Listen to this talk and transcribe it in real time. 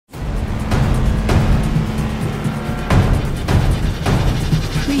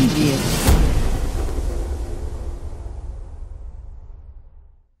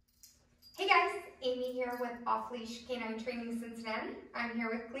Off Leash K9 Training Cincinnati. I'm here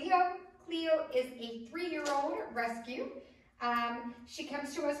with Cleo. Cleo is a 3-year-old rescue. She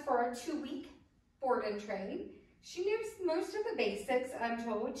comes to us for a 2-week board and train. She knows most of the basics, I'm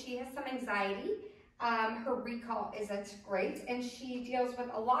told. She has some anxiety. Her recall isn't great, and she deals with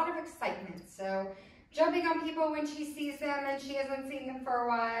a lot of excitement. So jumping on people when she sees them and she hasn't seen them for a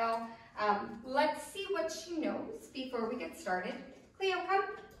while. Let's see what she knows before we get started. Cleo, come.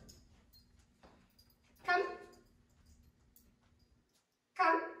 Come.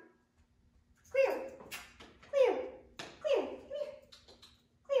 Come. Cleo. Cleo. Cleo. Come here.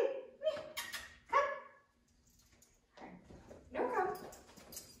 Cleo. Come here. Come. All right. No, come.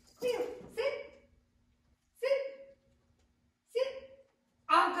 Cleo, sit. Sit. Sit.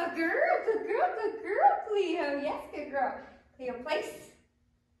 Oh, good girl. Good girl. Good girl, Cleo. Yes, good girl. Cleo, place.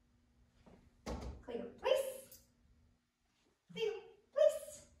 Cleo, place. Cleo, place.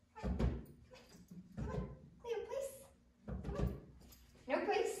 Come on. Come on. Cleo, place. Come on. No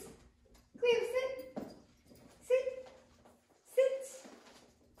place. Cleo, sit. Sit. Sit.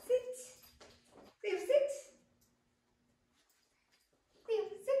 Sit. Cleo, sit. Cleo,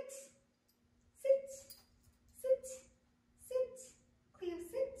 sit. Sit. Sit. Sit. Cleo,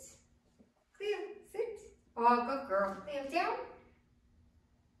 sit. Cleo, sit. Oh, good girl. Cleo, down.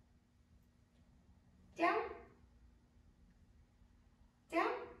 Down.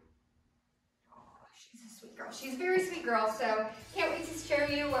 Down. Oh, she's a sweet girl. She's a very sweet girl, so can't wait to show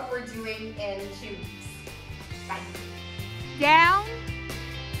you what we're doing in 2 weeks. Bye. Down.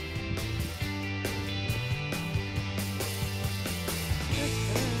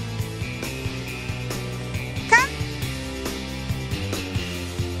 Come.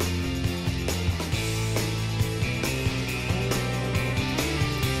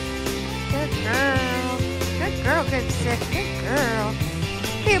 Good girl. Good girl, good sit. Good girl.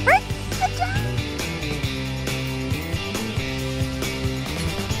 Cleo, break. Good job.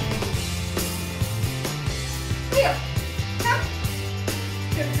 Cleo, come.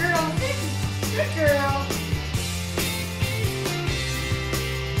 Good girl, sit. Good girl.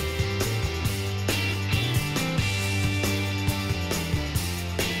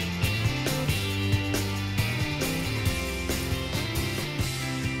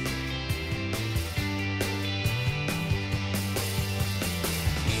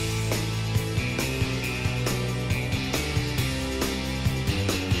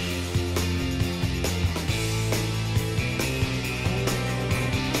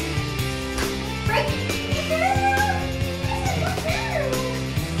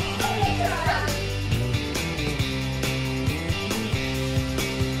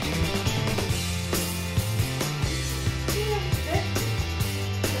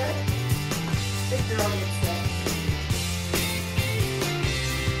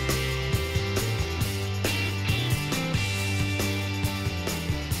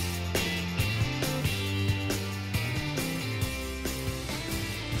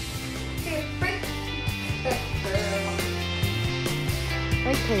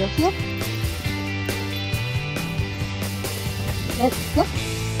 Right, Cleo, here. Let's go.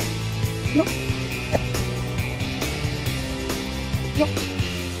 Yep. Yep.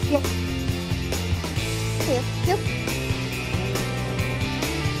 Yep. Cleo, yep.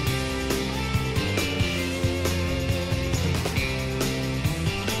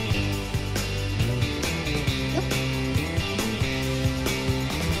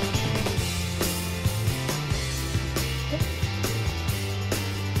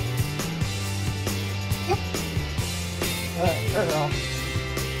 Girl.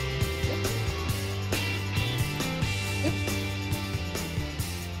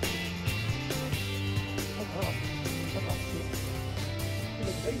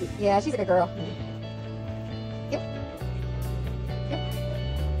 Yeah, she's a good girl. Yep. Yep.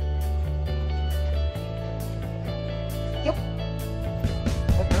 Yep.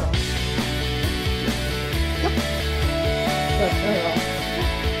 Good girl. Yep. Good girl.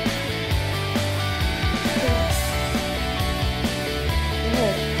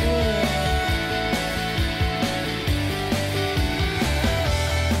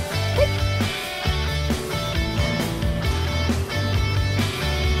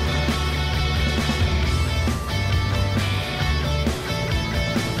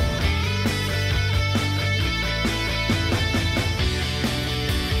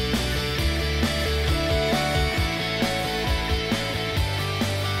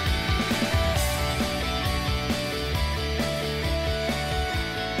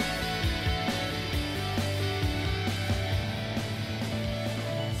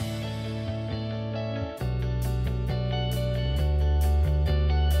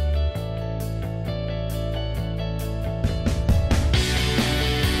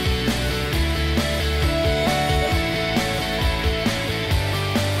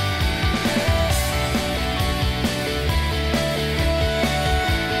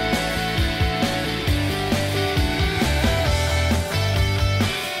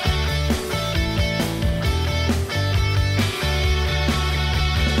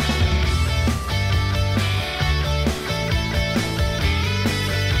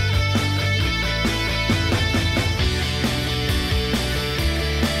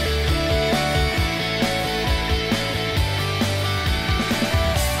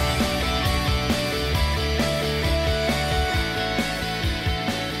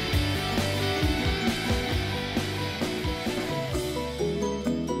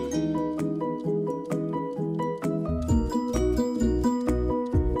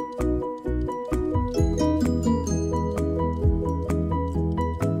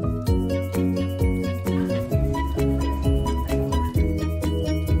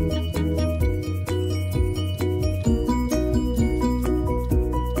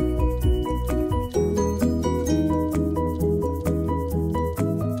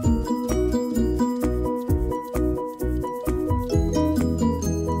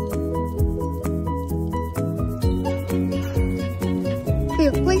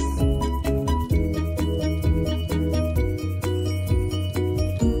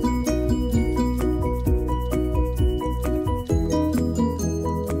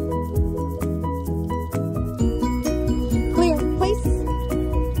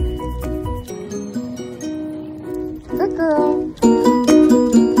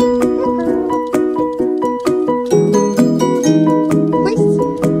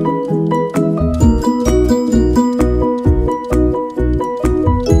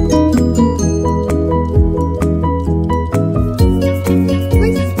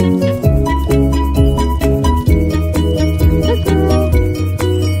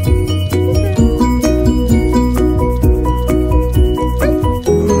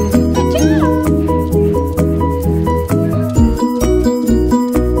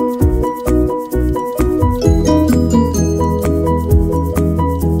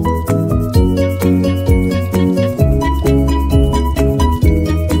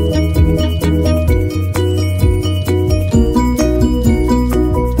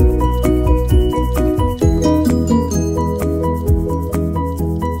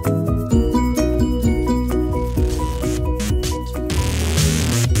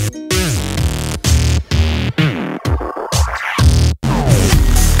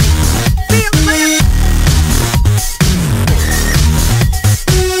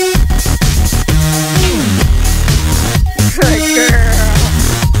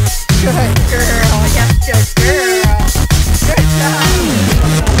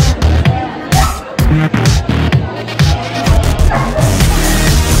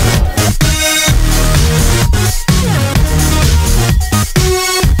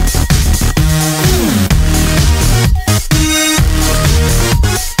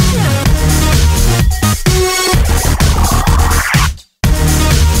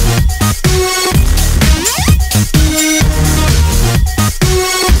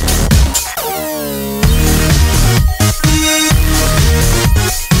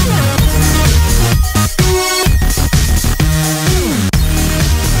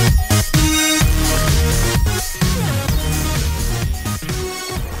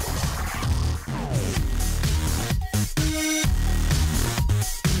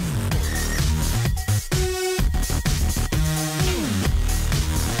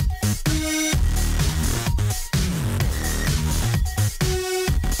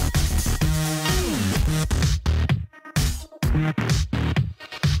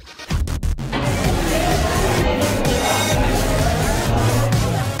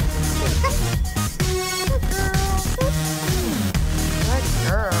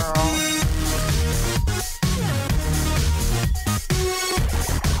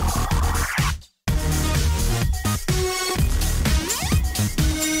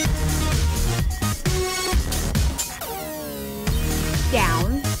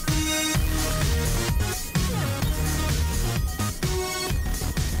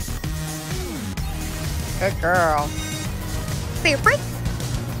 girl. Cleo, break.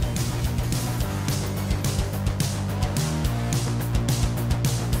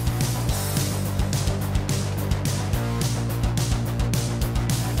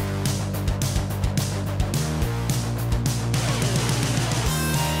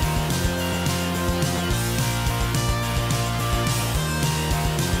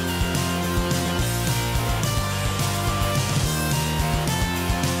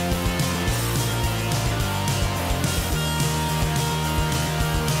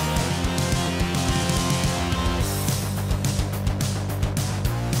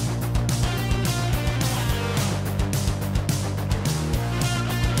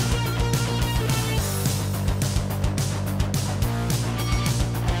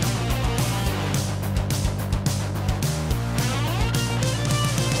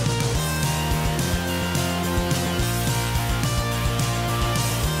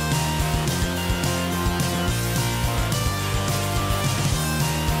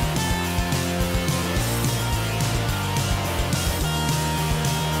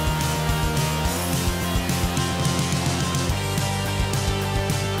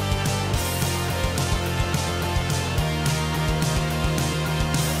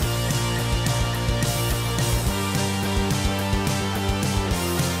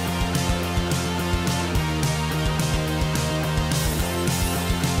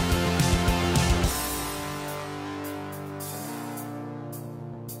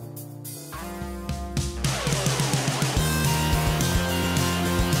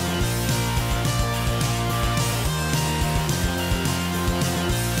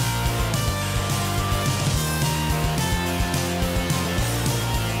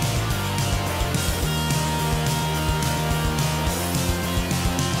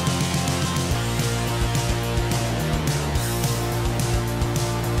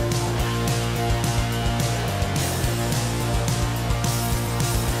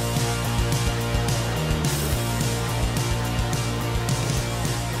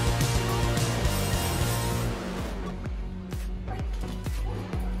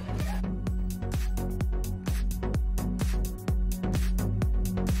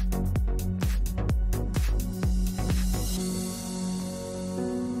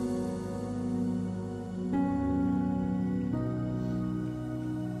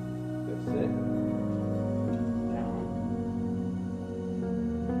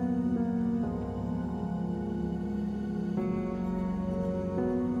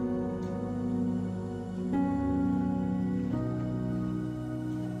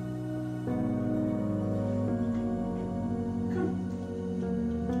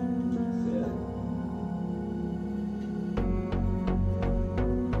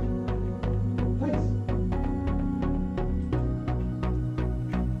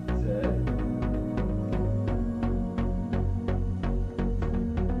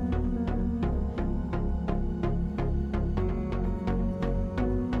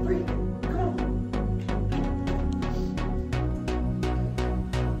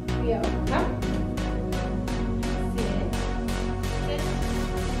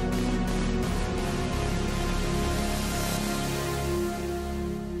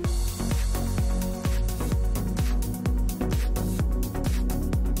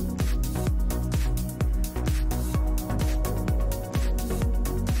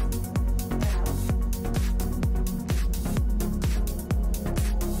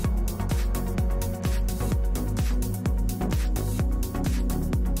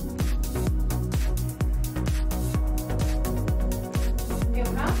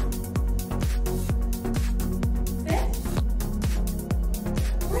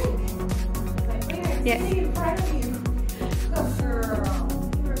 Yeah. In front of you. Good girl.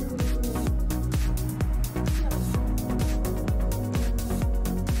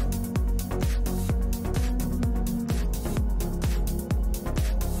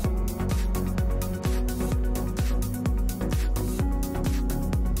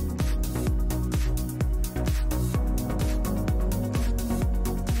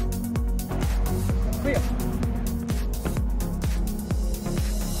 Cleo.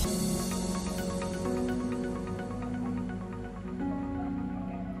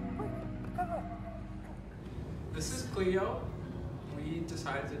 This is Cleo. We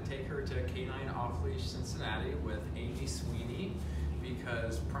decided to take her to K9 Off Leash Cincinnati with Amy Sweeney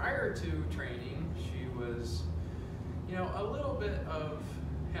because prior to training, she was, a little bit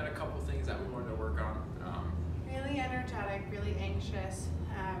had a couple things that we wanted to work on. Really energetic, really anxious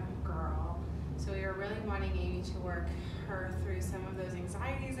girl. So we were really wanting Amy to work her through some of those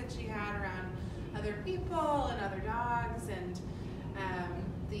anxieties that she had around other people and other dogs, and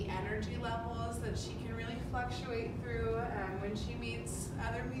the energy levels that she can really fluctuate through when she meets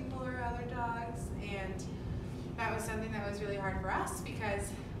other people or other dogs. And that was something that was really hard for us because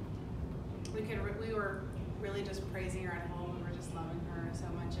we were really just praising her at home. We were just loving her so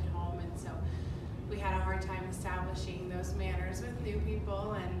much at home, and so we had a hard time establishing those manners with new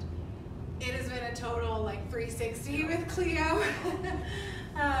people. And it has been a total like 360 with Cleo.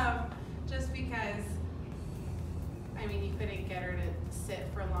 Just because, I mean, you couldn't get her to sit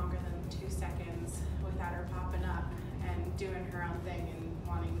for longer than 2 seconds without her popping up and doing her own thing and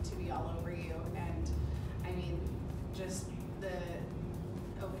wanting to be all over you. And I mean, just the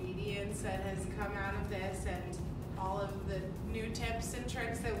obedience that has come out of this, and all of the new tips and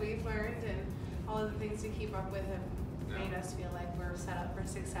tricks that we've learned, and all of the things to keep up with have made us feel like we're set up for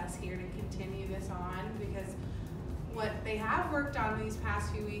success here to continue this on. Because what they have worked on these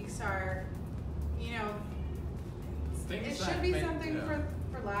past few weeks are, you know, it should be something for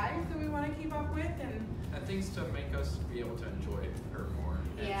life that we want to keep up with, and things to make us be able to enjoy her more.